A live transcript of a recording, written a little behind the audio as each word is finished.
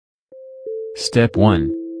Step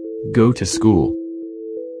 1. Go to school.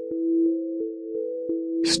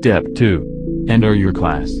 Step 2. Enter your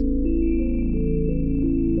class.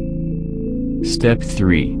 Step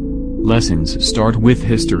 3. Lessons start with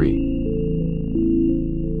history.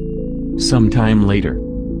 Sometime later.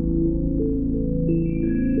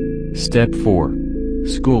 Step 4.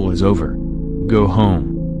 School is over. Go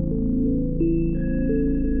home.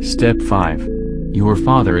 Step 5. Your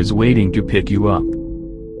father is waiting to pick you up.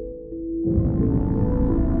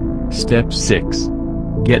 Step 6.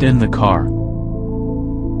 Get in the car.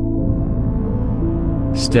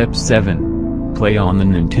 Step 7. Play on the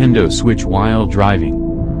Nintendo Switch while driving.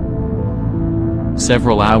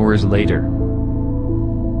 Several hours later.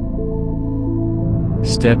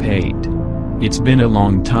 Step 8. It's been a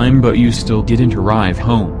long time but you still didn't arrive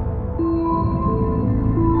home.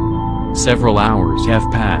 Several hours have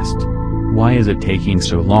passed. Why is it taking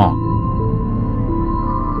so long?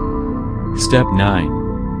 Step 9.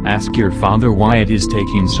 Ask your father why it is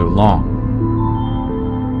taking so long.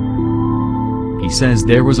 He says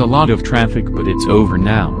there was a lot of traffic but it's over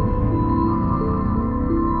now.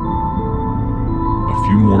 A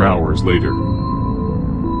few more hours later.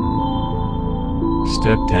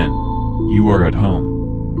 Step 10. You are at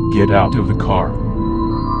home. Get out of the car.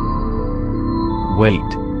 Wait.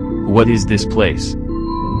 What is this place?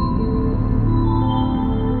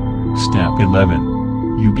 Step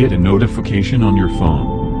 11. You get a notification on your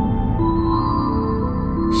phone.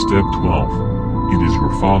 Step 12. It is your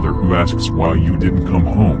father who asks why you didn't come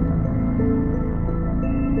home.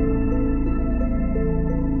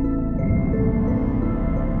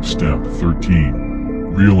 Step 13.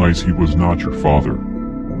 Realize he was not your father.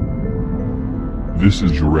 This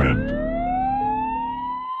is your end.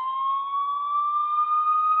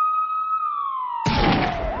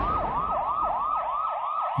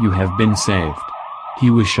 You have been saved. He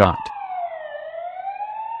was shot.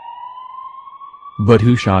 But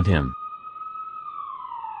who shot him?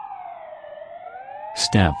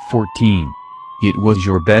 Step 14. It was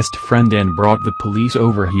your best friend and brought the police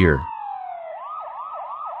over here.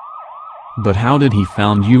 But how did he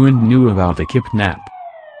found you and knew about the kidnap?